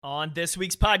On this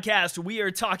week's podcast, we are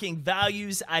talking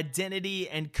values, identity,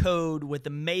 and code with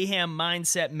the Mayhem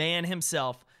Mindset man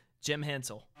himself, Jim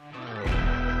Hensel.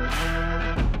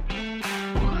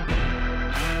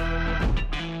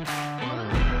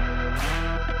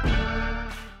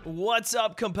 What's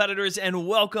up, competitors, and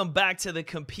welcome back to the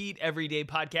Compete Everyday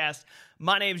podcast.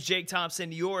 My name is Jake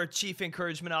Thompson, your Chief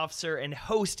Encouragement Officer and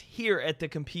host here at the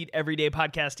Compete Everyday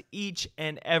podcast each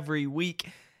and every week.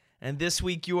 And this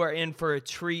week you are in for a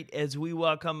treat as we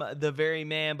welcome the very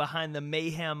man behind the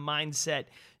Mayhem Mindset,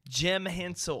 Jim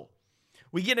Hensel.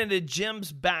 We get into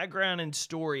Jim's background and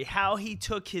story, how he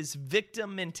took his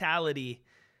victim mentality,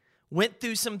 went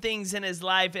through some things in his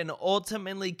life, and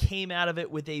ultimately came out of it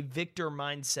with a victor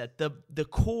mindset. The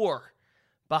core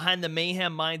behind the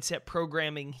Mayhem Mindset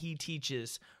programming he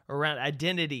teaches around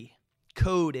identity,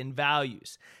 code, and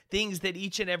values. Things that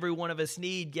each and every one of us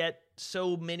need, yet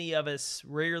so many of us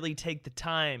rarely take the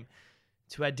time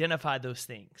to identify those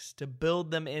things, to build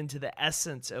them into the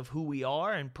essence of who we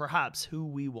are and perhaps who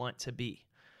we want to be.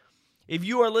 If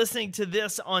you are listening to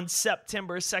this on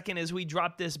September 2nd as we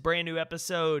drop this brand new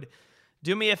episode,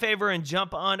 do me a favor and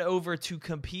jump on over to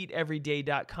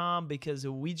CompeteEveryday.com because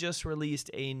we just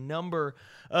released a number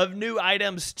of new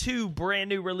items, 2 brand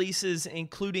new releases,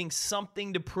 including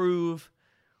Something to Prove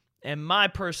and my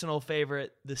personal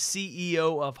favorite, the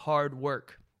CEO of Hard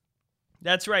Work.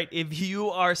 That's right. If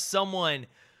you are someone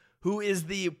who is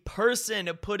the person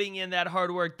putting in that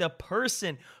hard work, the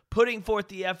person putting forth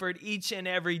the effort each and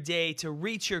every day to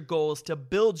reach your goals, to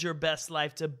build your best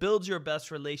life, to build your best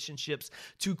relationships,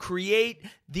 to create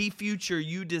the future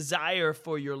you desire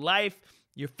for your life,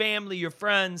 your family, your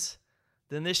friends,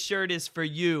 then this shirt is for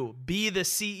you. Be the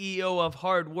CEO of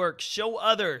Hard Work. Show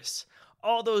others,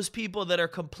 all those people that are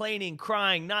complaining,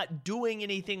 crying, not doing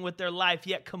anything with their life,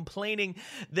 yet complaining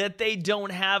that they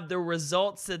don't have the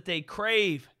results that they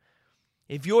crave.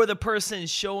 If you're the person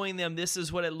showing them this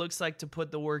is what it looks like to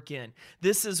put the work in,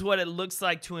 this is what it looks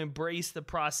like to embrace the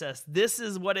process, this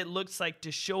is what it looks like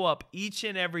to show up each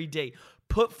and every day,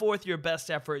 put forth your best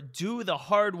effort, do the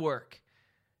hard work,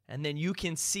 and then you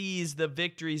can seize the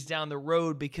victories down the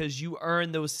road because you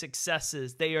earn those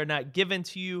successes. They are not given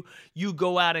to you. You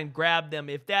go out and grab them.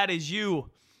 If that is you,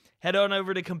 head on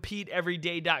over to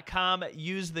CompeteEveryday.com,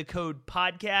 use the code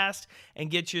podcast,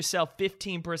 and get yourself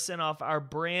 15% off our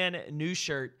brand new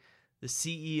shirt, the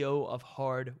CEO of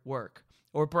Hard Work.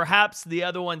 Or perhaps the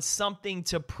other one, Something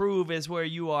to Prove, is where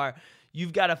you are.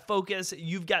 You've got to focus.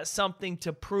 You've got something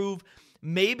to prove.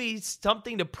 Maybe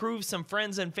something to prove some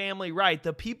friends and family right.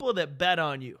 The people that bet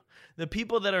on you, the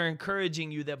people that are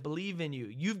encouraging you, that believe in you.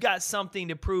 You've got something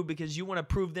to prove because you want to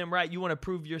prove them right. You want to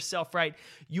prove yourself right.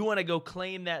 You want to go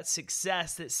claim that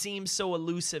success that seems so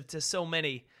elusive to so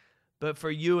many. But for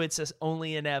you, it's just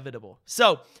only inevitable.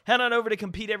 So head on over to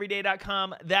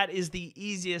CompeteEveryday.com. That is the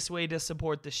easiest way to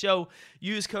support the show.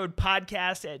 Use code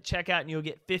podcast at checkout and you'll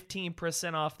get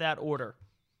 15% off that order.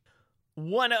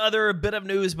 One other bit of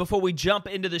news before we jump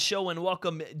into the show and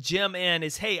welcome Jim in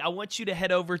is, hey, I want you to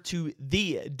head over to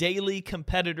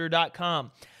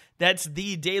thedailycompetitor.com. That's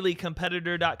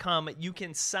thedailycompetitor.com. You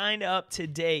can sign up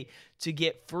today to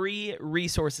get free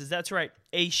resources. That's right,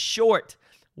 a short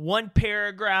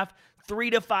 1-paragraph,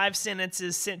 3 to 5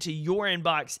 sentences sent to your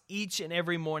inbox each and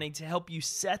every morning to help you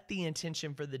set the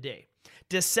intention for the day,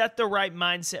 to set the right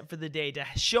mindset for the day, to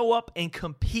show up and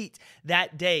compete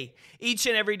that day. Each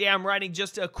and every day I'm writing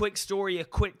just a quick story, a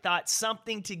quick thought,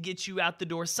 something to get you out the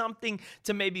door, something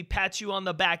to maybe pat you on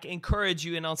the back, encourage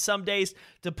you, and on some days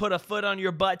to put a foot on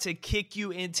your butt to kick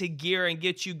you into gear and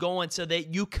get you going so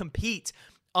that you compete.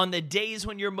 On the days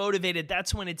when you're motivated,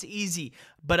 that's when it's easy.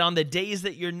 But on the days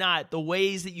that you're not, the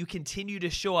ways that you continue to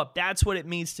show up, that's what it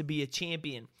means to be a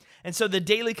champion. And so the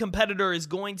Daily Competitor is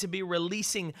going to be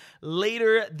releasing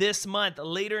later this month,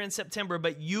 later in September,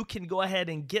 but you can go ahead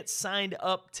and get signed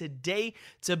up today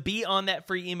to be on that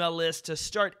free email list, to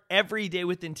start every day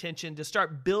with intention, to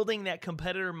start building that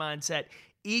competitor mindset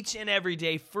each and every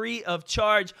day, free of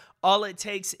charge. All it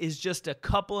takes is just a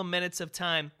couple of minutes of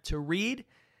time to read,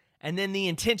 and then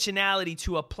the intentionality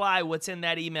to apply what's in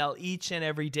that email each and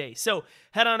every day. So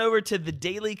head on over to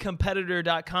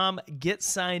thedailycompetitor.com, get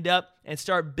signed up, and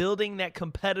start building that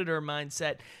competitor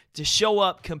mindset to show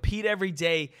up, compete every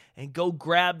day, and go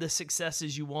grab the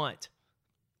successes you want.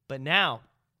 But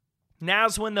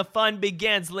now's when the fun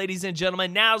begins, ladies and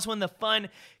gentlemen. Now's when the fun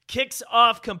kicks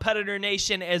off, Competitor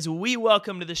Nation, as we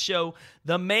welcome to the show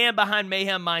the man behind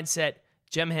Mayhem Mindset,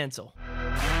 Jim Hensel.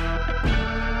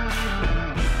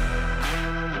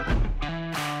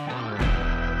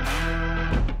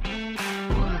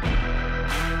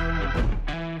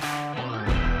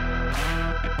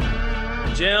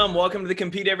 Jim, welcome to the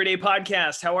Compete Everyday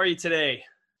podcast. How are you today?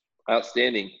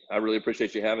 Outstanding. I really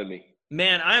appreciate you having me.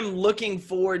 Man, I'm looking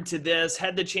forward to this.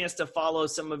 Had the chance to follow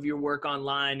some of your work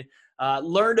online,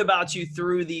 learned about you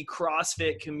through the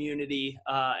CrossFit community,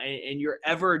 and your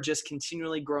ever just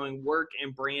continually growing work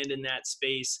and brand in that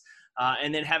space.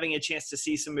 And then having a chance to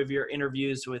see some of your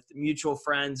interviews with mutual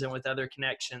friends and with other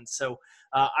connections. So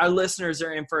our listeners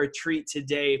are in for a treat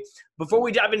today. Before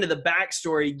we dive into the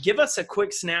backstory, give us a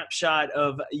quick snapshot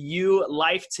of you,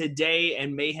 life today,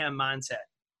 and Mayhem Mindset.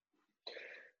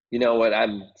 You know what?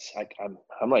 I'm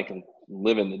like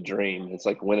living the dream. It's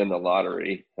like winning the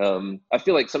lottery. I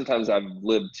feel like sometimes I've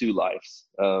lived two lives.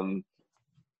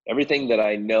 Everything that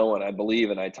I know and I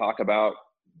believe and I talk about,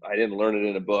 I didn't learn it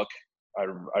in a book.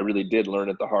 I really did learn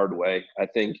it the hard way. I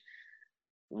think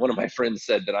one of my friends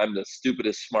said that I'm the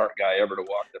stupidest smart guy ever to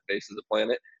walk the face of the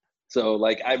planet. So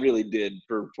like I really did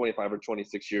for 25 or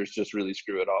 26 years just really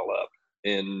screw it all up.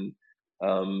 And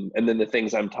then the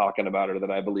things I'm talking about or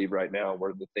that I believe right now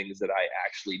were the things that I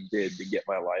actually did to get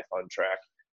my life on track.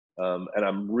 And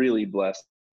I'm really blessed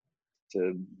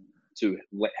to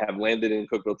have landed in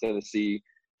Cookeville, Tennessee,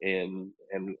 and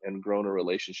grown a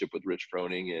relationship with Rich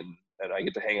Froning, and I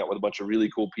get to hang out with a bunch of really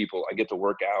cool people. I get to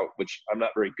work out, which I'm not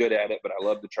very good at it, but I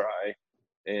love to try.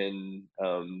 And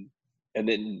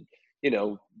then,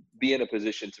 be in a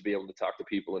position to be able to talk to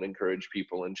people and encourage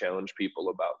people and challenge people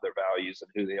about their values and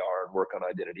who they are and work on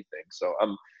identity things. So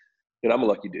I'm a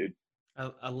lucky dude.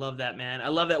 I love that, man. I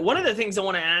love that. One of the things I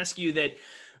want to ask you that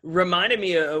reminded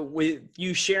me with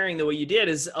you sharing the way you did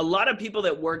is a lot of people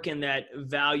that work in that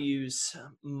values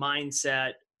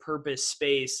mindset, purpose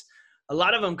space, a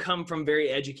lot of them come from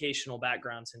very educational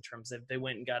backgrounds in terms of they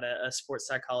went and got a sports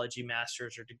psychology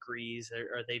master's or degrees,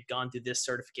 or they've gone through this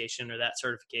certification or that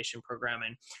certification program.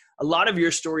 And a lot of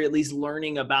your story, at least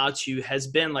learning about you, has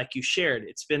been like you shared.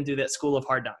 It's been through that school of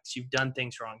hard knocks. You've done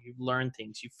things wrong. You've learned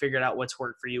things. You've figured out what's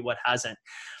worked for you, what hasn't.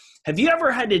 Have you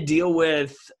ever had to deal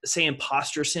with, say,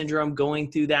 imposter syndrome,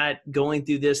 going through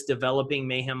this developing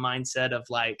Mayhem mindset of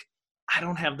like, I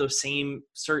don't have those same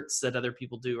certs that other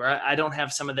people do, or I don't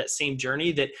have some of that same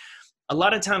journey, that a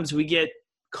lot of times we get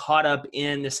caught up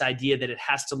in this idea that it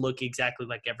has to look exactly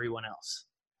like everyone else?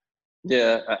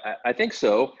 Yeah, I think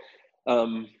so.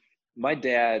 My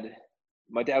dad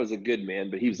was a good man,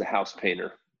 but he was a house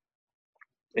painter.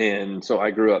 And so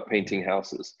I grew up painting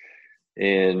houses,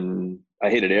 and I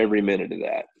hated every minute of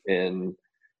that. And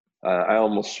I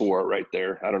almost swore right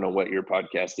there. I don't know what your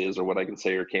podcast is or what I can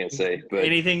say or can't say, but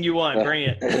anything you want, bring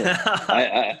it.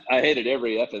 I hated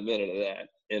every effing minute of that.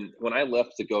 And when I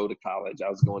left to go to college, I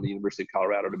was going to University of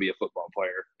Colorado to be a football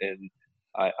player. And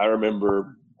I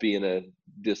remember being a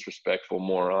disrespectful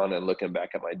moron and looking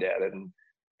back at my dad. And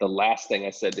the last thing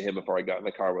I said to him before I got in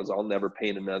the car was, I'll never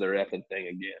paint another effing thing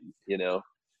again,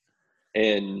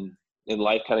 And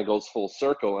life kind of goes full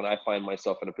circle, and I find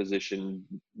myself in a position,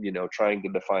 trying to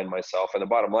define myself. And the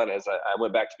bottom line is I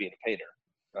went back to being a painter.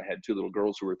 I had two little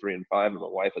girls who were 3 and 5, and my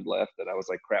wife had left, and I was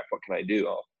like, crap, what can I do?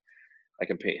 Oh, I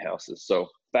can paint houses. So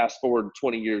fast forward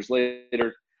 20 years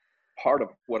later, part of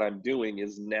what I'm doing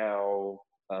is now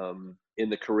in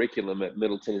the curriculum at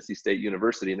Middle Tennessee State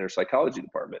University in their psychology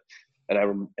department. And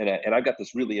I've got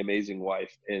this really amazing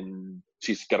wife, and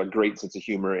she's got a great sense of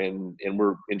humor, and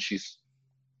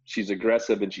she's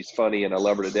aggressive and she's funny, and I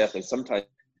love her to death. And sometimes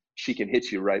she can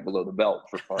hit you right below the belt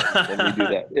for fun, and we do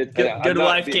that. Good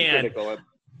wife can.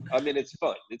 It's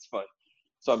fun. It's fun.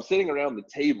 So I'm sitting around the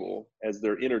table as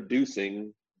they're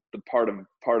introducing the part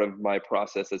of my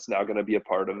process that's now going to be a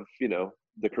part of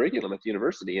the curriculum at the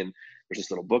university. And there's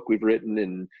this little book we've written,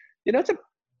 and it's a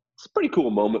pretty cool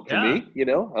moment for me.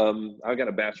 I got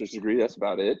a bachelor's degree. That's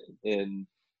about it.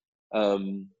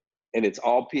 And it's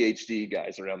all PhD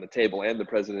guys around the table and the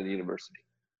president of the university.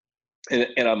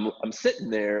 And I'm sitting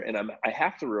there, and I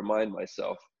have to remind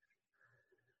myself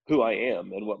who I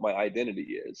am and what my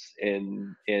identity is.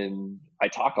 And I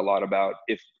talk a lot about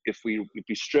if we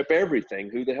strip everything,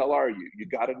 who the hell are you? You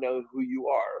got to know who you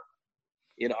are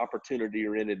in opportunity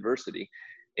or in adversity.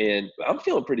 And I'm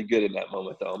feeling pretty good in that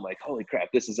moment, though. I'm like, holy crap,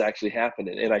 this is actually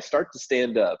happening. And I start to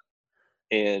stand up,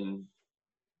 and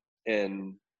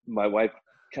my wife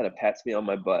kind of pats me on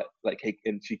my butt, like, hey,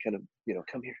 and she kind of,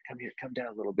 come here, come down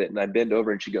a little bit. And I bend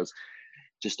over, and she goes,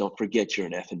 just don't forget you're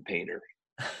an effing painter.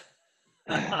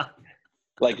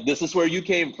 Like, this is where you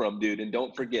came from, dude. And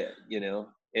don't forget,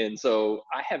 And so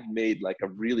I have made like a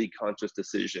really conscious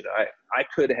decision. I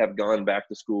could have gone back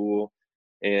to school,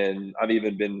 and I've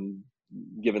even been,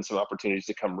 given some opportunities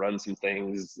to come run some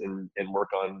things and work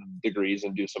on degrees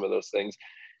and do some of those things.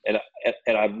 And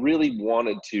I really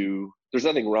wanted to, there's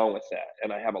nothing wrong with that.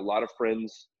 And I have a lot of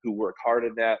friends who work hard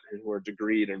at that and who are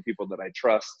degreed and people that I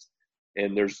trust.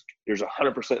 And there's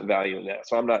 100% value in that.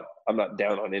 So I'm not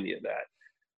down on any of that.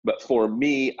 But for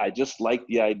me, I just like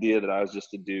the idea that I was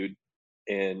just a dude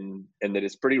and that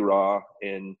it's pretty raw,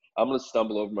 and I'm going to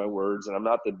stumble over my words, and I'm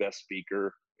not the best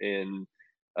speaker. And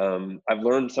I've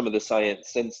learned some of the science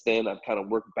since then. I've kind of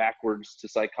worked backwards to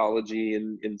psychology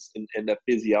and the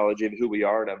physiology of who we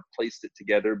are, and I've placed it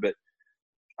together. But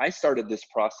I started this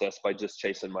process by just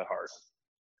chasing my heart.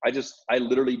 I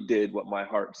literally did what my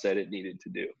heart said it needed to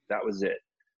do. That was it.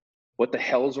 What the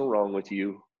hell's wrong with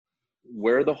you?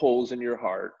 Where are the holes in your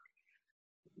heart?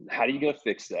 How are you going to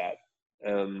fix that?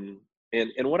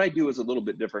 And what I do is a little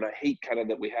bit different. I hate kind of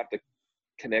that we have to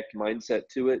connect mindset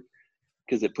to it,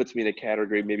 because it puts me in a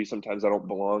category maybe sometimes I don't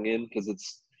belong in,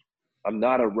 because I'm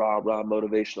not a raw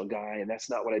motivational guy, and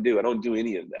that's not what I do. I don't do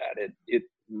any of that.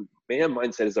 Man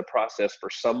mindset is a process for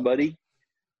somebody.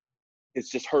 It's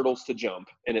just hurdles to jump.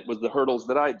 And it was the hurdles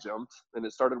that I jumped, and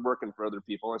it started working for other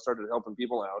people. I started helping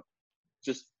people out.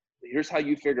 Just here's how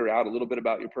you figure out a little bit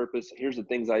about your purpose. Here's the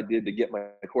things I did to get my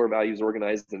core values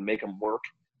organized and make them work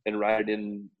and write it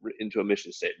into a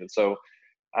mission statement. So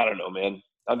I don't know, man.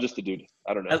 I'm just a dude.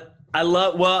 I don't know. I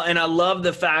love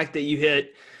the fact that you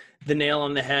hit the nail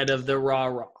on the head of the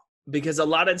raw, because a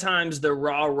lot of times the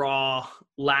raw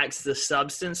lacks the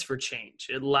substance for change.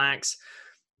 It lacks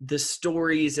the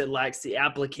stories. It lacks the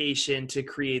application to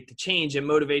create the change, and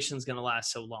motivation is going to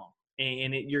last so long.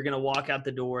 And you're going to walk out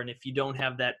the door, and if you don't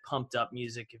have that pumped up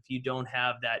music, if you don't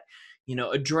have that,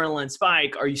 adrenaline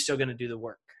spike, are you still going to do the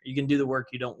work? You can do the work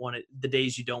you don't want to, the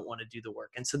days you don't want to do the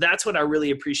work. And so that's what I really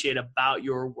appreciate about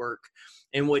your work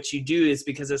and what you do, is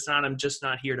because I'm just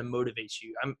not here to motivate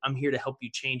you. I'm here to help you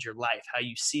change your life, how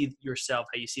you see yourself,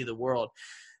 how you see the world.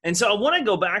 And so I want to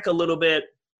go back a little bit,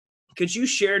 because you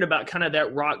shared about kind of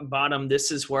that rock bottom. This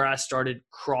is where I started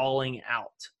crawling out.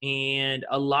 And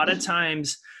a lot of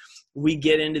times we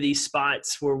get into these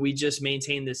spots where we just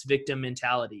maintain this victim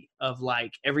mentality of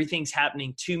like, everything's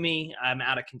happening to me. I'm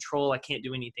out of control. I can't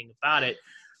do anything about it.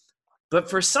 But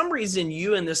for some reason,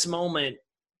 you in this moment,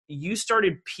 you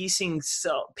started piecing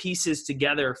pieces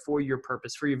together for your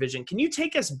purpose, for your vision. Can you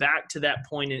take us back to that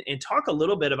point and talk a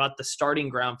little bit about the starting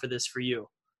ground for this for you?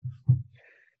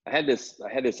 I had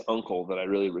this uncle that I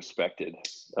really respected.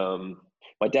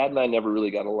 My dad and I never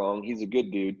really got along. He's a good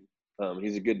dude.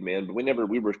 He's a good man, but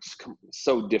we were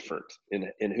so different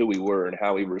in who we were and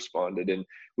how we responded. And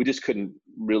we just couldn't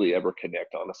really ever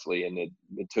connect, honestly. And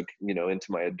it took,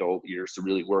 into my adult years to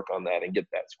really work on that and get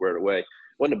that squared away.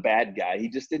 Wasn't a bad guy. He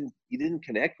didn't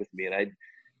connect with me. And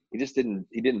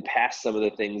he didn't pass some of the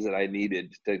things that I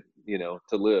needed to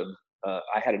live.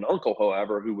 I had an uncle,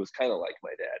 however, who was kind of like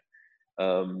my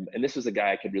dad. And this was a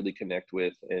guy I could really connect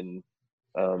with. And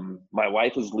my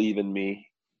wife is leaving me.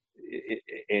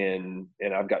 And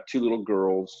I've got two little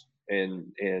girls,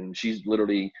 and she's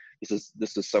literally, this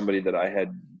is somebody that I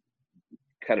had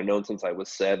kind of known since I was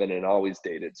 7 and always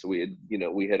dated. So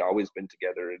we had always been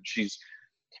together, and she's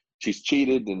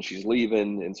cheated and she's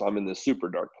leaving. And so I'm in this super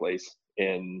dark place,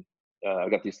 and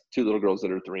I've got these two little girls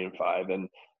that are 3 and 5. And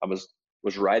I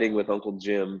was riding with Uncle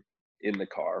Jim in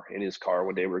his car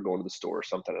one day. We were going to the store or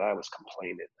something, and I was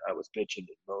complaining. I was bitching and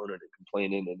moaning and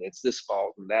complaining, and it's this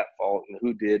fault and that fault and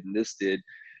who did and this did.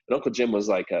 And Uncle Jim was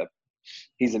like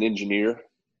he's an engineer,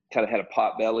 kind of had a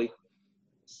pot belly,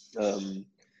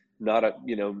 not a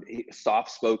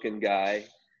soft-spoken guy.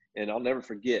 And I'll never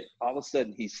forget, all of a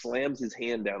sudden he slams his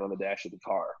hand down on the dash of the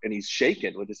car, and he's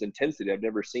shaken with this intensity I've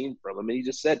never seen from him. And he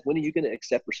just said, "When are you going to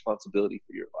accept responsibility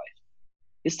for your life?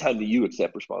 It's time that you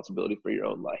accept responsibility for your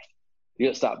own life. You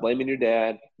got to stop blaming your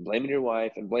dad, blaming your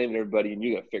wife, and blaming everybody, and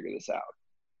you got to figure this out."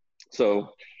 So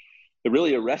it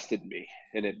really arrested me,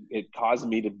 and it caused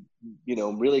me to,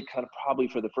 really kind of probably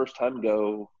for the first time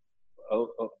go,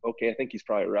 oh, okay, I think he's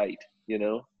probably right.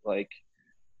 The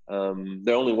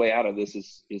only way out of this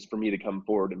is for me to come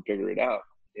forward and figure it out.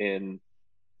 And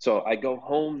so I go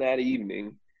home that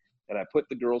evening, and I put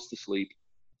the girls to sleep.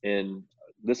 And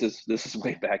this is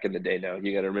way back in the day now.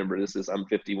 You got to remember, I'm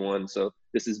 51, so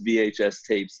this is VHS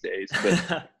tapes days.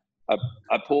 But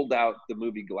I pulled out the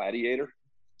movie Gladiator.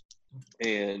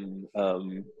 And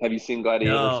have you seen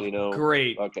Gladiator? No,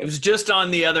 great. Okay. It was just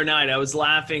on the other night. I was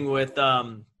laughing with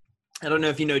I don't know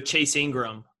if you know Chase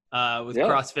Ingram with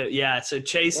CrossFit. Yeah, so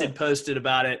Chase had posted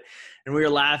about it, and we were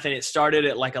laughing. It started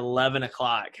at like 11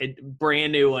 o'clock,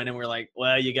 brand new one, and we're like,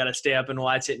 well, you got to stay up and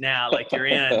watch it now, like you're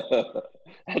in.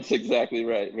 That's exactly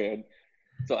right, man.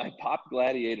 So I popped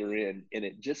Gladiator in, and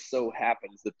it just so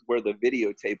happens that where the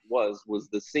videotape was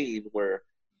the scene where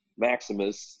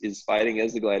Maximus is fighting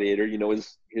as the gladiator. You know,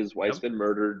 his wife's Yep. been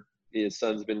murdered, his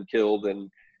son's been killed,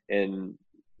 and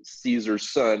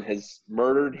Caesar's son has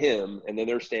murdered him, and then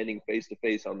they're standing face to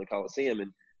face on the Colosseum,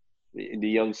 and the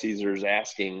young Caesar's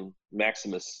asking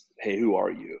Maximus, "Hey, who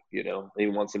are you?" You know, he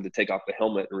wants him to take off the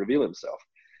helmet and reveal himself.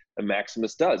 And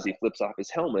Maximus does. He flips off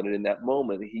his helmet, and in that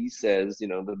moment, he says, you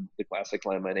know, the classic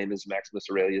line, "My name is Maximus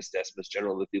Aurelius Decimus,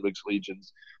 general of the Felix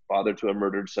legions, father to a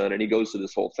murdered son." And he goes through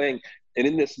this whole thing. And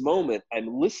in this moment, I'm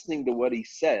listening to what he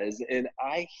says, and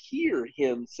I hear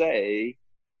him say,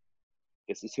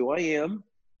 "This is who I am,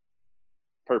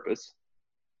 purpose.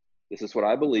 This is what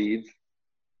I believe,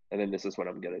 and then this is what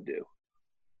I'm going to do."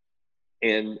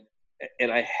 And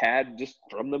I had, just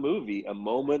from the movie, a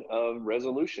moment of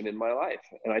resolution in my life.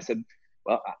 And I said,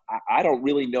 well, I don't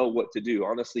really know what to do.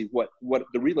 Honestly, what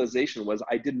the realization was,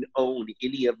 I didn't own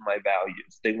any of my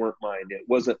values. They weren't mine. It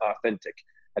wasn't authentic.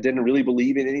 I didn't really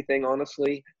believe in anything,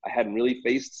 honestly. I hadn't really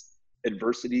faced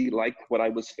adversity like what I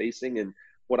was facing. And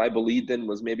what I believed in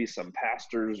was maybe some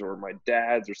pastors or my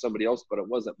dad's or somebody else, but it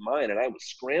wasn't mine. And I was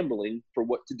scrambling for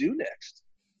what to do next.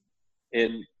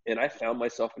 And I found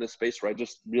myself in a space where I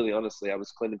just really, honestly, I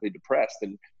was clinically depressed.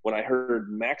 And when I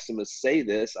heard Maximus say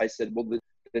this, I said, well,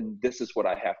 then this is what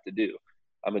I have to do.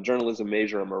 I'm a journalism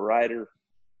major. I'm a writer.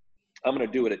 I'm going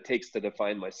to do what it takes to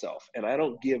define myself. And I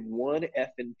don't give one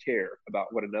effing care about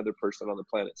what another person on the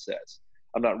planet says.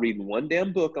 I'm not reading one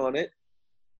damn book on it.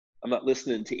 I'm not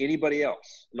listening to anybody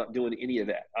else. I'm not doing any of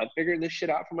that. I'm figuring this shit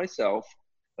out for myself,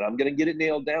 and I'm going to get it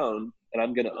nailed down, and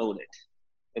I'm going to own it.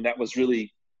 And that was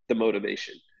really the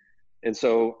motivation. And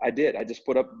so I did. I just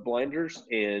put up blinders,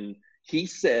 and he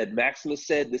said, Maximus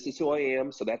said, "This is who I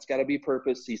am. So that's got to be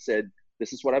purpose." He said,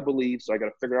 "This is what I believe. So I got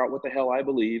to figure out what the hell I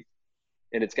believe.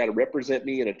 And it's got to represent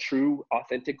me in a true,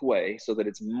 authentic way so that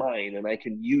it's mine and I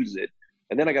can use it.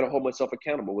 And then I got to hold myself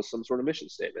accountable with some sort of mission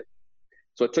statement."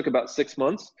 So it took about 6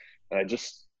 months, and I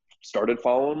just started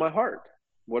following my heart.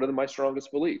 What are my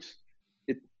strongest beliefs?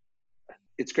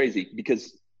 It's crazy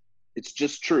because it's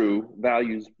just true.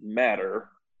 Values matter,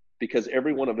 because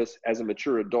every one of us as a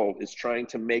mature adult is trying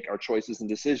to make our choices and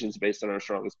decisions based on our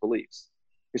strongest beliefs.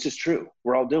 It's just true.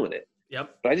 We're all doing it.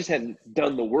 Yep. But I just hadn't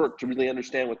done the work to really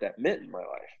understand what that meant in my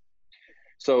life.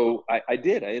 So I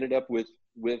did. I ended up with,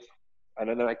 and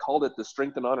then I called it the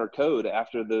Strength and Honor Code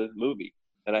after the movie.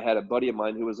 And I had a buddy of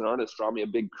mine who was an artist draw me a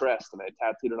big crest, and I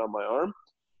tattooed it on my arm.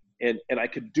 And I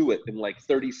could do it in like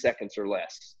 30 seconds or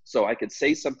less. So I could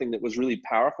say something that was really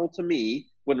powerful to me,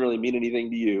 wouldn't really mean anything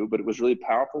to you, but it was really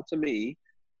powerful to me.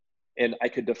 And I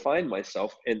could define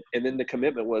myself. And then the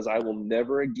commitment was, I will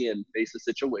never again face a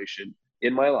situation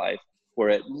in my life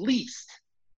where at least,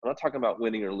 I'm not talking about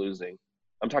winning or losing,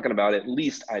 I'm talking about at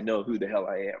least I know who the hell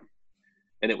I am.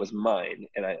 And it was mine,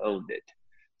 and I owned it.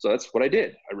 So that's what I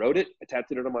did. I wrote it, I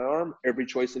tattooed it on my arm. Every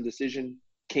choice and decision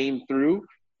came through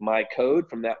my code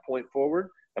from that point forward,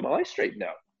 and my life straightened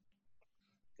out.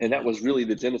 And that was really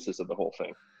the genesis of the whole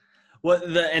thing. Well,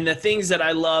 the things that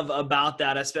I love about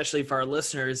that, especially for our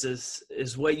listeners,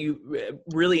 is what you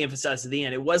really emphasized at the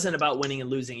end. It wasn't about winning and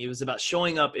losing. It was about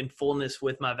showing up in fullness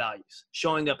with my values,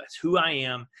 showing up as who I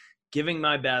am, giving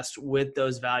my best with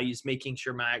those values, making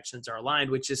sure my actions are aligned,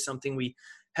 which is something we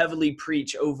heavily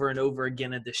preach over and over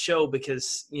again at the show,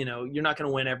 because, you know, you're not going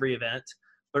to win every event,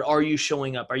 but are you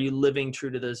showing up? Are you living true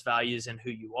to those values and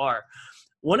who you are?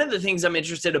 One of the things I'm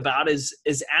interested about is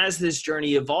as this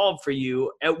journey evolved for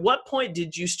you, at what point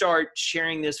did you start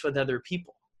sharing this with other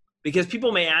people? Because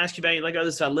people may ask you about it, like, oh,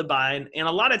 this is what I live by. And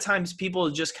a lot of times people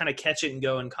just kind of catch it and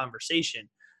go in conversation.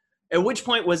 At which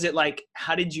point was it like,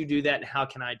 how did you do that? And how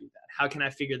can I do that? How can I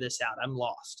figure this out? I'm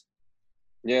lost.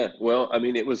 Yeah, well, I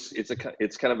mean,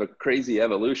 it's kind of a crazy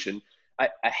evolution. I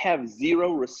have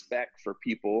zero respect for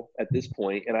people at this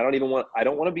point, and I don't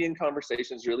want to be in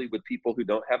conversations really with people who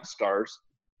don't have scars.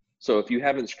 So if you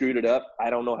haven't screwed it up,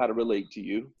 I don't know how to relate to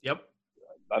you. Yep.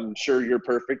 I'm sure you're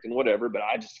perfect and whatever, but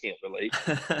I just can't relate.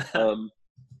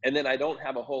 And then I don't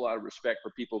have a whole lot of respect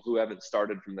for people who haven't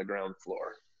started from the ground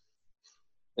floor.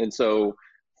 And so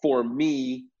for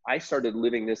me, I started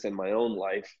living this in my own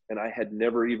life, and I had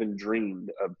never even dreamed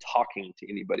of talking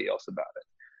to anybody else about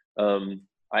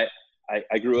it.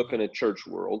 I grew up in a church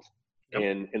world.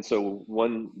 Yep. And so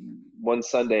one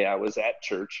Sunday I was at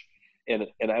church, and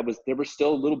there was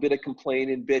still a little bit of complain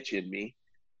and bitch in me.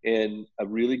 And a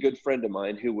really good friend of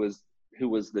mine who was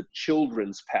the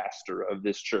children's pastor of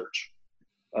this church.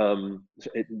 Her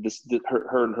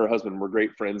and her husband were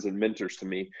great friends and mentors to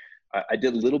me. I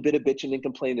did a little bit of bitching and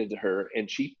complaining to her, and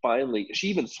she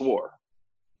even swore.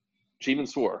 She even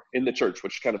swore in the church,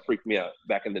 which kind of freaked me out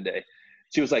back in the day.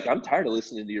 She was like, I'm tired of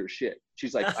listening to your shit.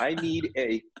 She's like, I need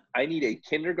a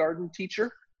kindergarten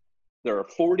teacher. There are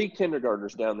 40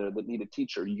 kindergartners down there that need a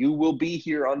teacher. You will be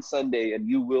here on Sunday and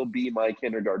you will be my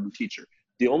kindergarten teacher.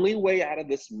 The only way out of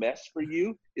this mess for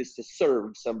you is to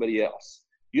serve somebody else.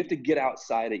 You have to get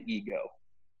outside of ego.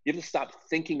 You have to stop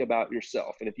thinking about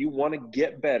yourself. And if you want to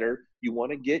get better, you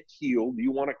want to get healed,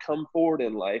 you want to come forward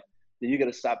in life, then you got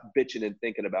to stop bitching and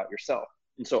thinking about yourself.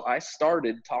 And so I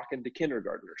started talking to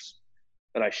kindergartners.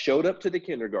 And I showed up to the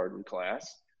kindergarten class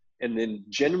and then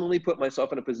genuinely put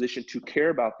myself in a position to care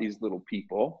about these little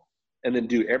people and then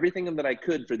do everything that I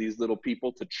could for these little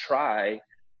people to try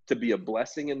to be a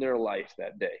blessing in their life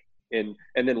that day and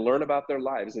then learn about their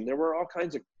lives. And there were all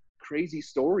kinds of crazy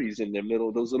stories in the middle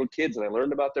of those little kids. And I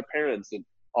learned about their parents and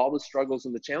all the struggles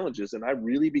and the challenges. And I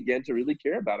really began to really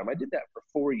care about them. I did that for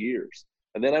 4 years.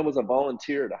 And then I was a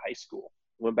volunteer at a high school.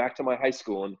 Went back to my high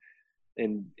school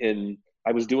and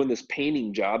I was doing this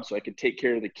painting job so I could take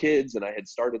care of the kids, and I had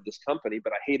started this company,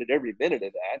 but I hated every minute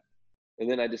of that. And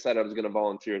then I decided I was going to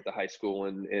volunteer at the high school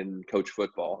and coach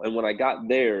football. And when I got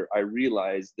there, I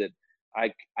realized that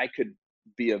I could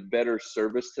be of better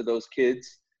service to those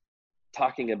kids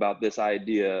talking about this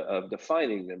idea of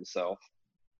defining themselves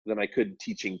than I could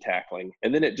teaching tackling.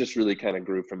 And then it just really kind of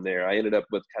grew from there. I ended up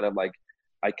with kind of like,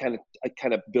 I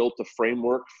kind of built a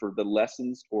framework for the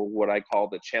lessons or what I call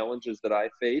the challenges that I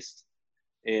faced.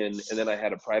 And then I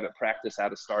had a private practice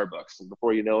out of Starbucks. And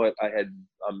before you know it,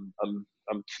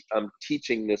 I'm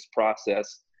teaching this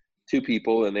process to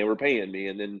people and they were paying me.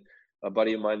 And then a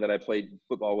buddy of mine that I played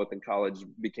football with in college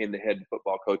became the head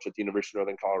football coach at the University of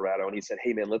Northern Colorado. And he said,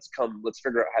 hey man, let's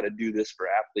figure out how to do this for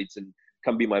athletes and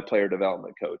come be my player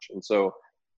development coach. And so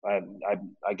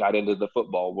I got into the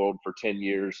football world for 10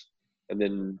 years and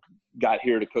then got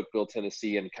here to Cookeville,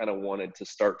 Tennessee, and kind of wanted to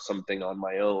start something on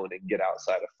my own and get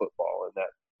outside of football. And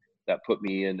that put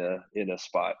me in a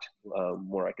spot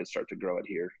where I could start to grow it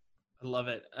here. I love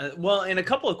it. Well, and a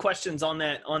couple of questions on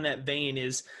that vein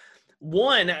is,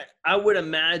 one, I would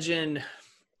imagine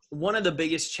one of the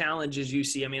biggest challenges you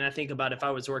see, I mean, I think about if I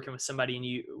was working with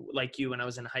somebody like you when I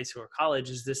was in high school or college,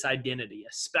 is this identity,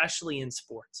 especially in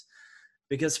sports.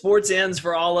 Because sports ends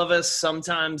for all of us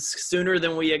sometimes sooner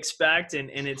than we expect, and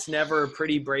it's never a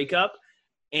pretty breakup.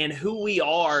 And who we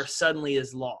are suddenly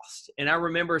is lost. And I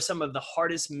remember some of the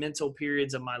hardest mental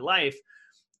periods of my life.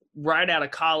 Right out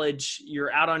of college,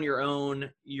 you're out on your own.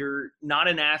 You're not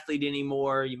an athlete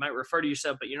anymore. You might refer to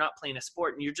yourself, but you're not playing a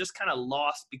sport. And you're just kind of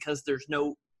lost because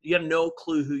you have no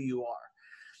clue who you are.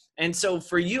 And so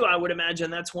for you, I would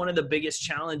imagine that's one of the biggest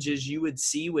challenges you would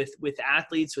see with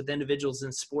athletes, with individuals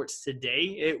in sports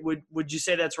today. Would you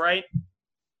say that's right?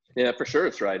 Yeah, for sure.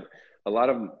 It's right. A lot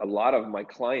of my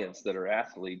clients that are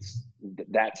athletes,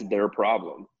 that's their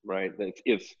problem, right?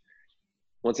 If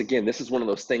once again, this is one of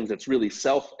those things that's really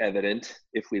self-evident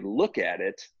if we look at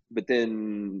it, but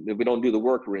then if we don't do the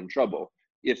work, we're in trouble.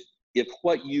 If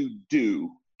what you do,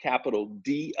 capital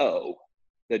D-O,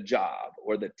 the job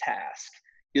or the task,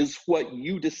 is what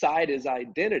you decide is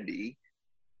identity,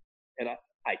 and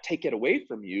I take it away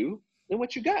from you, then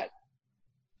what you got?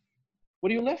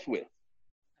 What are you left with?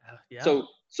 Yeah. So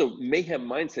mayhem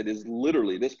mindset is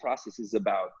literally, this process is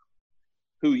about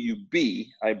who you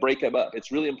be. I break them up.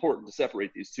 It's really important to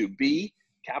separate these two. B,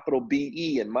 capital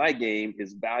B-E in my game,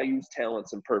 is values,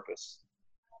 talents, and purpose.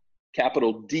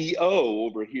 Capital D-O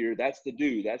over here, that's the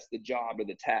do, that's the job or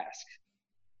the task.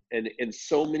 And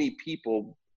so many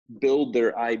people build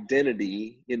their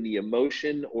identity in the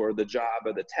emotion or the job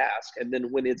or the task. And then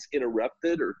when it's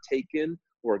interrupted or taken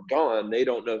or gone, they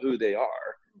don't know who they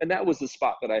are. And that was the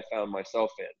spot that I found myself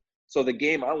in. So the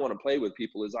game I want to play with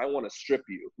people is I want to strip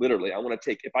you, literally. I want to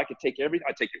take, if I could take everything,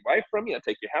 I take your wife from you, I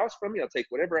take your house from you, I'll take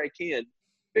whatever I can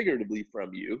figuratively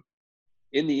from you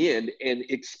in the end and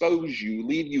expose you,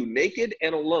 leave you naked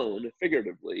and alone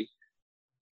figuratively.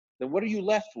 Then what are you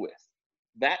left with?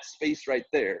 That space right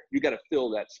there, you got to fill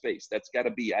that space. That's got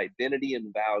to be identity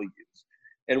and values.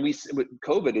 And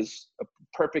COVID is a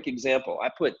perfect example. I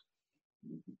put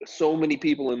so many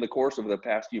people in the course of the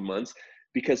past few months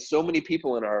because so many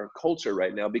people in our culture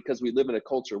right now, because we live in a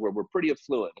culture where we're pretty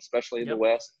affluent, especially in the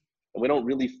West, and we don't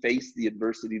really face the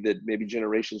adversity that maybe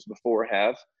generations before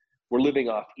have. We're living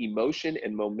off emotion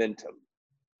and momentum.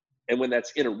 And when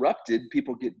that's interrupted,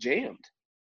 people get jammed.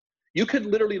 You could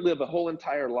literally live a whole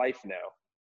entire life now,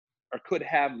 or could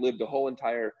have lived a whole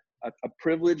entire, a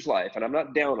privileged life. And I'm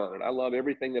not down on it. I love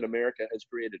everything that America has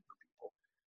created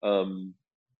for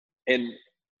people.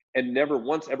 And never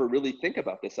once ever really think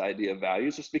about this idea of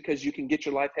values, just because you can get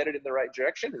your life headed in the right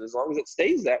direction. And as long as it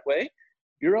stays that way,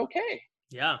 you're okay.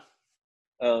 Yeah.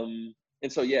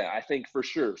 And so, yeah, I think for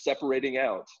sure separating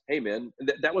out, hey man,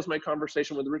 that was my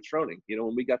conversation with Rich Froning,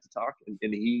 when we got to talk,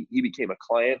 and he became a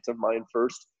client of mine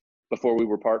first before we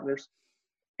were partners.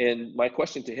 And my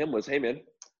question to him was, hey man,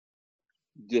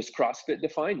 does CrossFit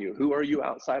define you? Who are you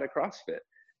outside of CrossFit?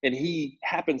 And he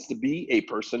happens to be a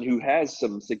person who has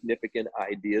some significant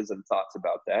ideas and thoughts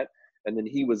about that. And then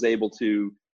he was able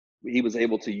to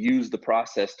use the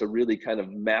process to really kind of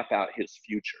map out his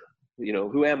future.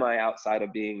 Who am I outside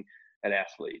of being an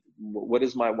athlete? What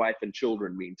does my wife and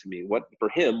children mean to me? What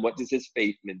does his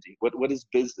faith mean to him? What does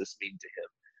business mean to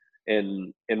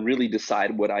him? And really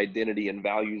decide what identity and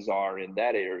values are in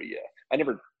that area. I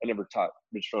never taught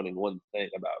Rich Froning one thing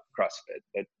about CrossFit.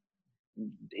 That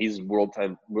he's world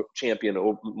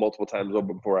champion multiple times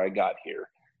over before I got here.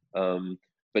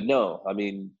 But no, I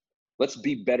mean, let's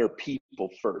be better people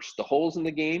first. The holes in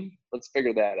the game, let's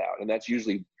figure that out. And that's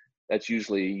usually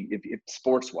if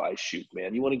sports wise, shoot,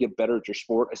 man, you want to get better at your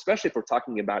sport, especially if we're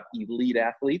talking about elite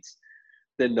athletes,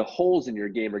 then the holes in your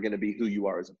game are going to be who you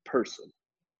are as a person.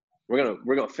 We're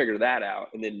going to figure that out.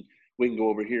 And then we can go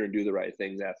over here and do the right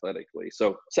things athletically.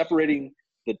 So separating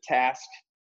the task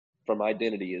from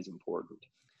identity is important.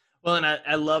 Well, and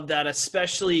I love that,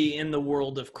 especially in the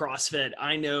world of CrossFit.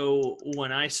 I know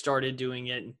when I started doing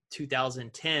it in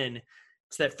 2010,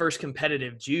 it's that first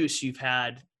competitive juice you've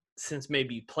had since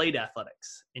maybe you played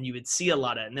athletics, and you would see a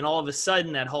lot of it. And then all of a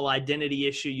sudden that whole identity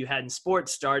issue you had in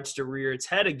sports starts to rear its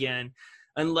head again,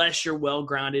 unless you're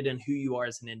well-grounded in who you are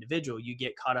as an individual. You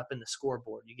get caught up in the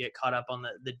scoreboard. You get caught up on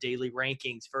the daily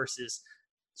rankings versus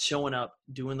showing up,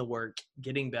 doing the work,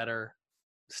 getting better,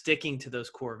 sticking to those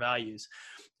core values.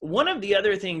 One of the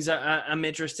other things I'm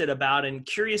interested about and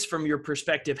curious from your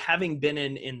perspective, having been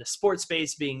in the sports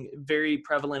space, being very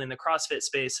prevalent in the CrossFit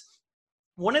space,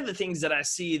 one of the things that I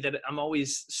see that I'm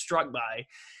always struck by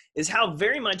is how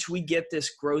very much we get this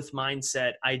growth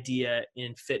mindset idea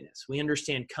in fitness. We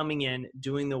understand coming in,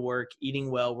 doing the work,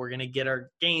 eating well, we're going to get our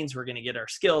gains, we're going to get our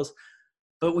skills,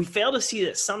 but we fail to see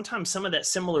that sometimes some of that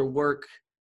similar work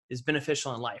is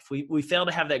beneficial in life. We fail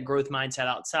to have that growth mindset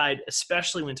outside,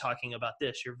 especially when talking about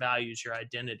this, your values, your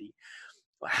identity.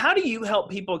 How do you help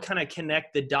people kind of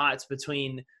connect the dots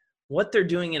between what they're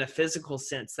doing in a physical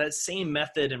sense? That same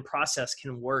method and process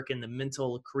can work in the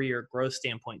mental career growth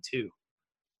standpoint too.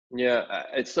 Yeah,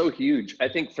 it's so huge. I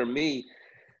think for me,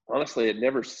 honestly, it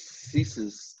never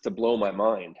ceases to blow my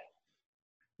mind,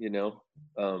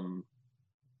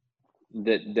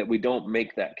 that we don't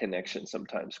make that connection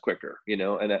sometimes quicker,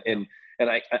 and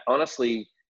I honestly,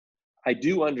 I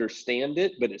do understand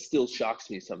it, but it still shocks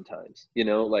me sometimes,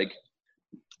 like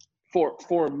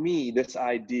for me, this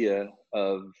idea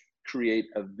of create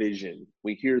a vision,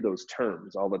 we hear those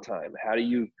terms all the time. How do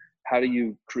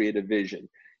you create a vision?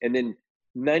 And then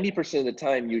 90% of the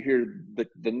time you hear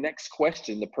the next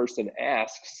question the person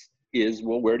asks is,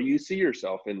 well, where do you see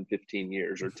yourself in 15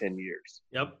 years or 10 years?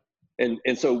 Yep.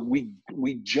 And so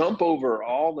we jump over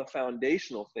all the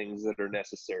foundational things that are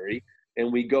necessary,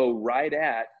 and we go right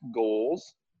at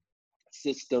goals,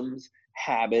 systems,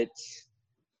 habits,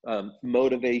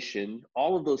 motivation.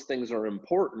 All of those things are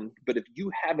important, but if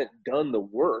you haven't done the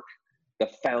work, the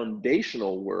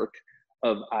foundational work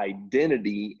of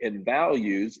identity and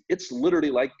values, it's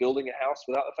literally like building a house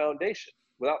without a foundation,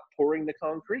 without pouring the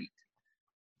concrete.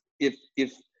 If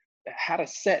how to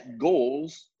set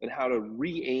goals and how to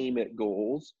re-aim at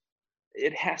goals,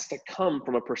 it has to come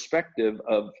from a perspective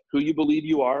of who you believe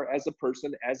you are as a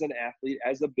person, as an athlete,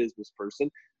 as a business person,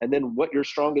 and then what your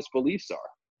strongest beliefs are.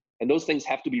 And those things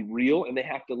have to be real and they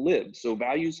have to live. So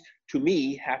values, to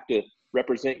me, have to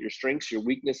represent your strengths, your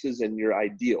weaknesses, and your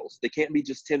ideals. They can't be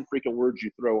just 10 freaking words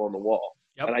you throw on the wall.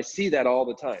 Yep. And I see that all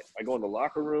the time. I go into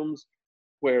locker rooms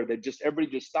where everybody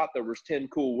just thought there was 10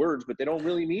 cool words, but they don't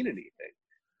really mean anything.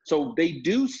 So they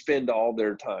do spend all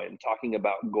their time talking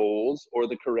about goals or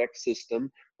the correct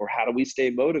system or how do we stay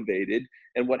motivated.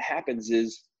 And what happens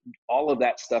is all of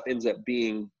that stuff ends up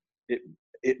being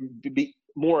be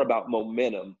more about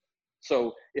momentum.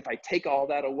 So if I take all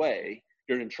that away,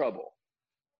 you're in trouble.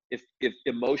 If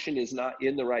emotion is not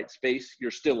in the right space, you're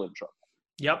still in trouble.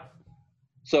 Yep.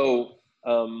 So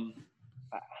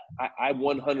I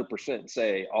 100%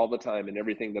 say all the time in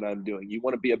everything that I'm doing, you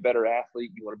want to be a better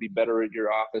athlete, you want to be better at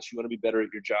your office, you want to be better at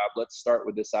your job. Let's start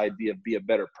with this idea of be a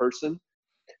better person.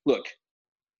 Look,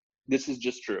 this is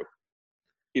just true.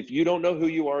 If you don't know who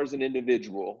you are as an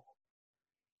individual,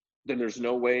 then there's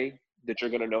no way that you're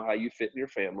going to know how you fit in your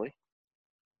family.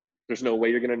 There's no way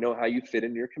you're going to know how you fit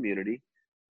in your community.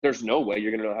 There's no way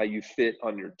you're going to know how you fit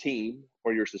on your team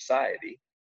or your society.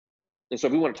 And so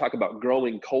if we want to talk about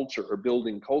growing culture or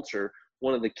building culture,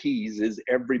 one of the keys is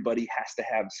everybody has to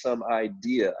have some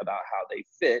idea about how they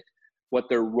fit, what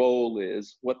their role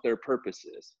is, what their purpose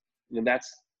is. And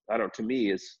that's, I don't know, to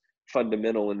me is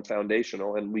fundamental and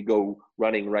foundational. And we go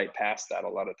running right past that a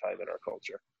lot of time in our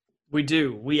culture. We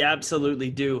do. We absolutely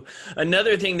do.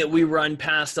 Another thing that we run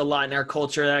past a lot in our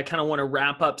culture that I kind of want to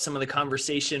wrap up some of the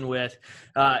conversation with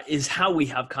is how we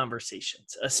have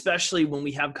conversations, especially when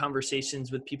we have conversations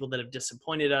with people that have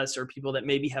disappointed us or people that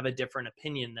maybe have a different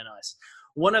opinion than us.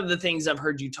 One of the things I've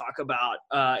heard you talk about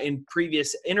in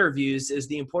previous interviews is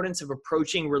the importance of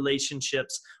approaching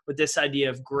relationships with this idea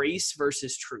of grace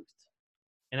versus truth.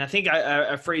 And I think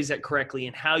I phrased that correctly,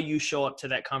 and how you show up to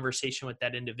that conversation with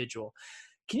that individual.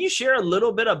 Can you share a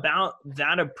little bit about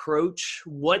that approach?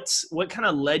 What kind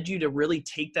of led you to really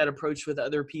take that approach with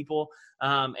other people?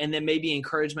 And then maybe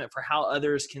encouragement for how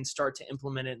others can start to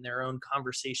implement it in their own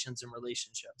conversations and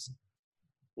relationships.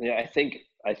 Yeah, I think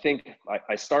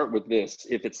I start with this.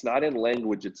 If it's not in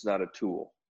language, it's not a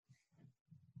tool.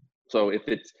 So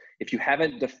if you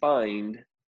haven't defined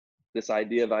this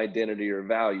idea of identity or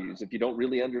values, if you don't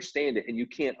really understand it and you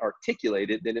can't articulate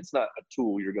it, then it's not a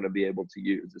tool you're going to be able to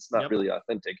use. It's not really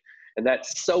authentic. And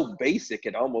that's so basic,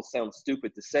 it almost sounds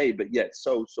stupid to say, but yet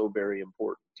so very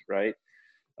important, right?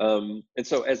 And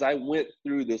so as I went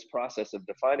through this process of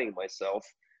defining myself,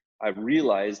 I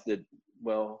realized that,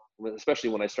 well, especially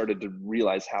when I started to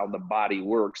realize how the body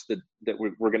works, that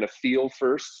we're going to feel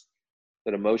first,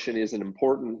 that emotion is an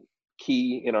important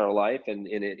key in our life, and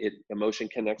emotion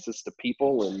connects us to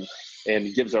people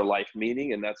and gives our life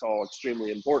meaning, and that's all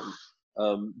extremely important.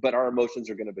 But our emotions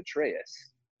are going to betray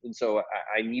us. And so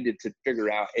I needed to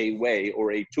figure out a way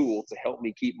or a tool to help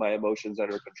me keep my emotions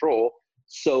under control,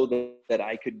 so that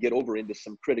I could get over into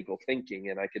some critical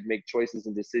thinking and I could make choices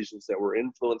and decisions that were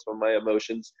influenced by my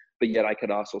emotions, but yet I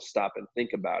could also stop and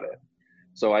think about it.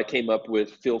 So I came up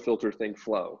with feel, filter, think,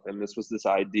 flow. And this was this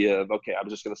idea of, okay, I'm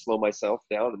just going to slow myself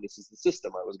down, and this is the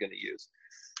system I was going to use.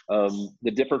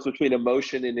 The difference between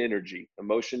emotion and energy.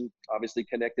 Emotion obviously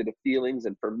connected to feelings.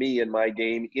 And for me in my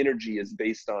game, energy is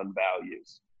based on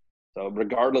values. So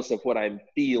regardless of what I'm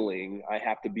feeling, I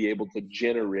have to be able to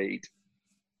generate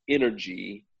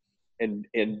energy and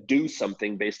do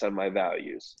something based on my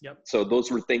values. Yep. So those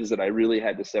were things that I really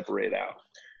had to separate out.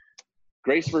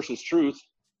 Grace versus truth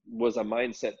was a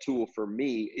mindset tool for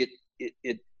me.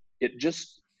 It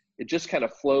just kind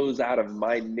of flows out of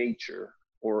my nature,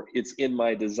 or it's in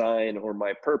my design or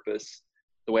my purpose.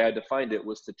 The way I defined it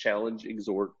was to challenge,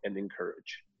 exhort, and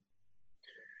encourage.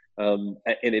 And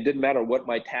it didn't matter what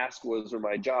my task was or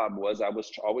my job was. I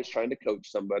was always trying to coach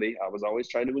somebody. I was always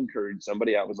trying to encourage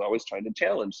somebody. I was always trying to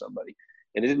challenge somebody.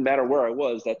 And it didn't matter where I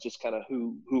was. That's just kind of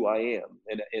who I am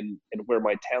and where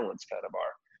my talents kind of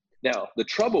are. Now, the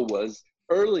trouble was,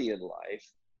 early in life,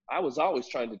 I was always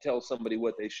trying to tell somebody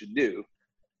what they should do.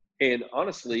 And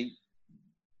honestly,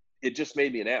 it just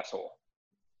made me an asshole.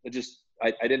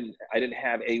 I didn't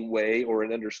have a way or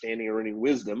an understanding or any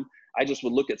wisdom. I just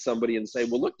would look at somebody and say,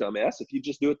 well, look, dumbass, if you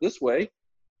just do it this way,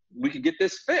 we could get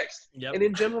this fixed. Yep. And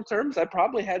in general terms, I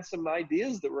probably had some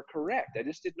ideas that were correct. I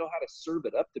just didn't know how to serve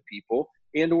it up to people,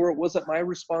 or it wasn't my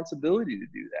responsibility to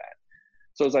do that.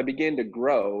 So as I began to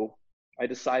grow, I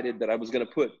decided that I was going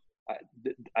to put,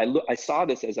 I saw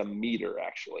this as a meter,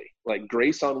 actually, like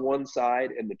grace on one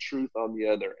side and the truth on the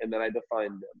other. And then I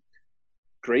defined them.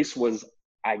 Grace was,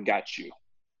 I got you.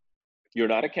 You're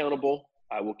not accountable.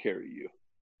 I will carry you.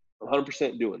 I'm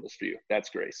 100% doing this for you. That's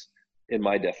grace in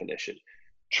my definition.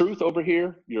 Truth over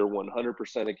here, you're 100%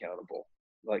 accountable.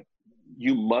 Like,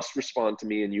 you must respond to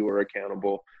me and you are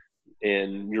accountable,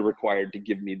 and you're required to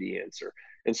give me the answer.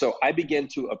 And so I began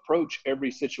to approach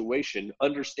every situation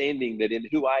understanding that in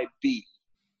who I be,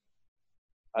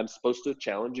 I'm supposed to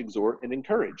challenge, exhort, and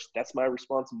encourage. That's my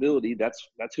responsibility. That's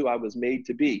who I was made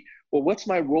to be. Well, what's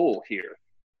my role here?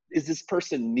 Is this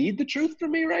person need the truth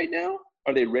from me right now?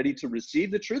 Are they ready to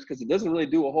receive the truth? Because it doesn't really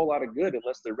do a whole lot of good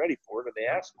unless they're ready for it and they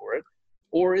ask for it.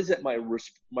 Or is it my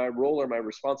role or my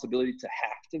responsibility to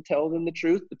have to tell them the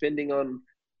truth, depending on,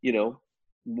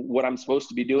 what I'm supposed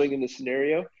to be doing in the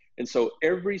scenario? And so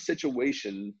every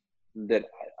situation that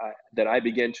I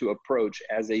began to approach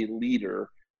as a leader,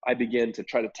 I began to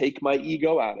try to take my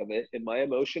ego out of it and my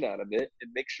emotion out of it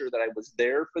and make sure that I was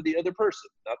there for the other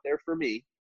person, not there for me.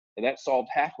 And that solved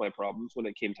half my problems when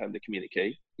it came time to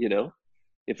communicate,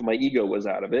 if my ego was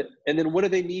out of it. And then what do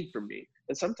they need from me?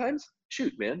 And sometimes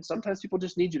people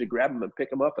just need you to grab them and pick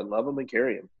them up and love them and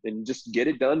carry them and just get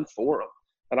it done for them.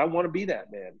 And I want to be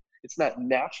that man. It's not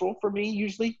natural for me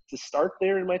usually to start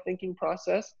there in my thinking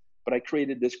process, but I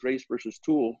created this grace versus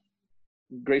truth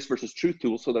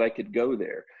tool so that I could go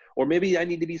there. or maybe I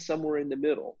need to be somewhere in the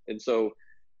middle. And so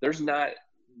there's not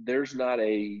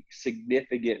a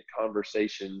significant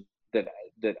conversation that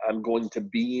I'm going to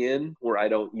be in where I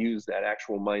don't use that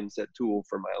actual mindset tool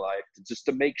for my life, just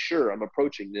to make sure I'm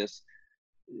approaching this,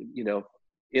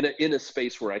 in a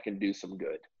space where I can do some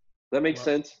good. Does that make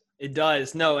sense? It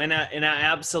does. No, and I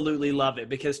absolutely love it,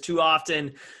 because too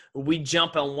often we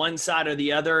jump on one side or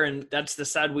the other, and that's the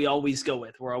side we always go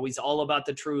with. We're always all about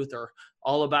the truth or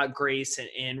all about grace,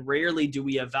 and rarely do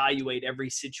we evaluate every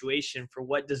situation for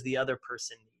what does the other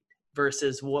person need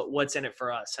versus what's in it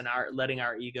for us, and letting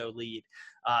our ego lead.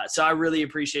 So I really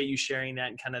appreciate you sharing that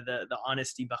and kind of the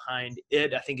honesty behind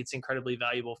it. I think it's incredibly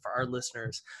valuable for our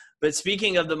listeners. But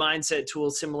speaking of the mindset tool,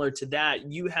 similar to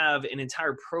that, you have an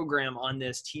entire program on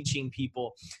this teaching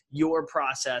people your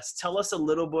process. Tell us a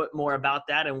little bit more about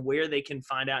that and where they can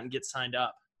find out and get signed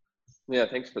up. Yeah,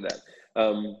 thanks for that.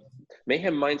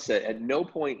 Mayhem Mindset, at no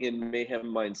point in Mayhem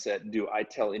Mindset do I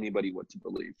tell anybody what to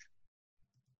believe.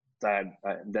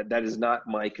 That is not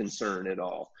my concern at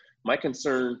all. My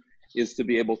concern is to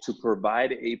be able to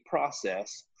provide a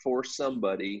process for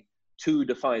somebody to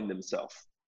define themselves,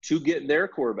 to get their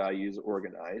core values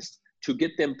organized, to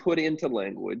get them put into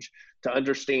language, to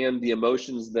understand the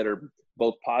emotions that are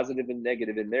both positive and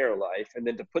negative in their life, and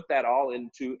then to put that all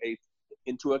into a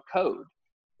code.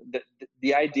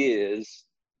 The idea is,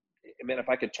 man, if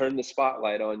I could turn the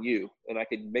spotlight on you and I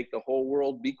could make the whole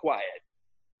world be quiet,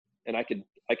 and I could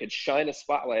shine a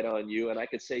spotlight on you, and I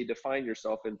could say, define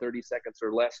yourself in 30 seconds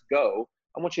or less, go.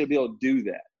 I want you to be able to do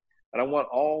that. And I want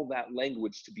all that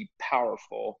language to be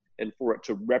powerful and for it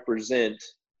to represent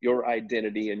your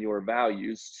identity and your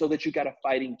values so that you got a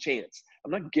fighting chance.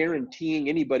 I'm not guaranteeing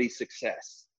anybody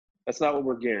success. That's not what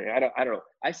we're guaranteeing. I don't.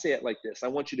 I say it like this. I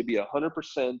want you to be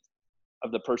 100%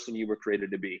 of the person you were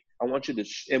created to be. I want you to,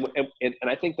 and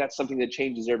I think that's something that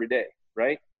changes every day,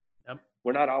 right? Yep.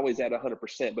 We're not always at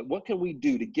 100%, but what can we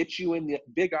do to get you in the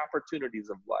big opportunities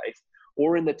of life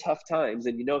or in the tough times,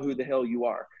 and you know who the hell you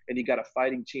are, and you got a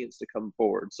fighting chance to come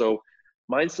forward? So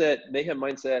Mayhem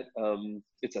Mindset,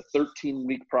 it's a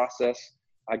 13-week process.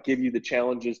 I give you the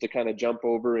challenges to kind of jump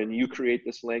over, and you create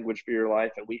this language for your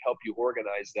life, and we help you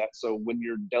organize that. So when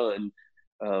you're done,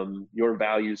 your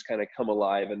values kind of come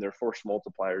alive, and they're force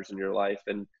multipliers in your life.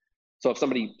 And so if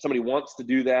somebody wants to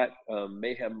do that,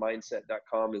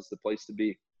 mayhemmindset.com is the place to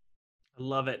be. I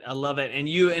love it. I love it. And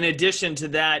you, in addition to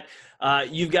that,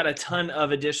 you've got a ton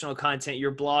of additional content.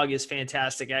 Your blog is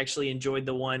fantastic. I actually enjoyed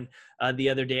the one the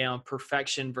other day on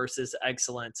perfection versus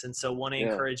excellence. And so want to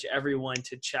encourage everyone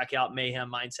to check out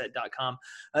mayhemmindset.com.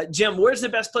 Jim, where's the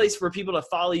best place for people to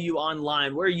follow you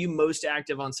online? Where are you most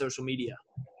active on social media?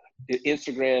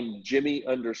 Instagram,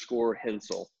 Jimmy_Hensel is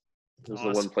awesome.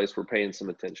 The one place we're paying some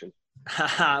attention.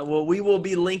 Well, we will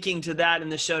be linking to that in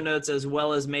the show notes, as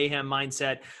well as Mayhem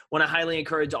Mindset. Want to highly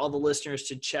encourage all the listeners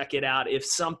to check it out. If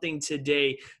something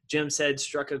today, Jim said,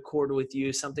 struck a chord with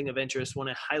you, something of interest, want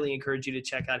to highly encourage you to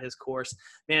check out his course.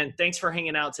 Man, thanks for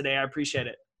hanging out today. I appreciate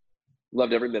it.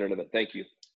 Loved every minute of it. Thank you.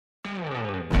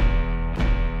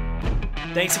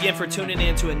 Thanks again for tuning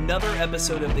in to another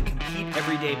episode of the Compete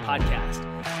Everyday podcast.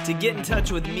 To get in touch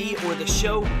with me or the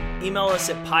show, email us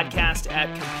at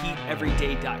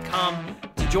podcast@competeeveryday.com.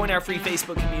 To join our free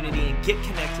Facebook community and get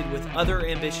connected with other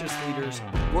ambitious leaders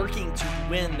working to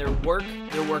win their work,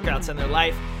 their workouts, and their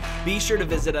life, be sure to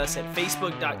visit us at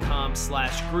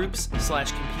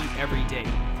facebook.com/groups/competeeveryday.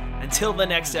 Until the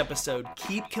next episode,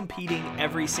 keep competing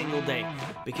every single day,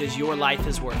 because your life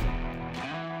is worth it.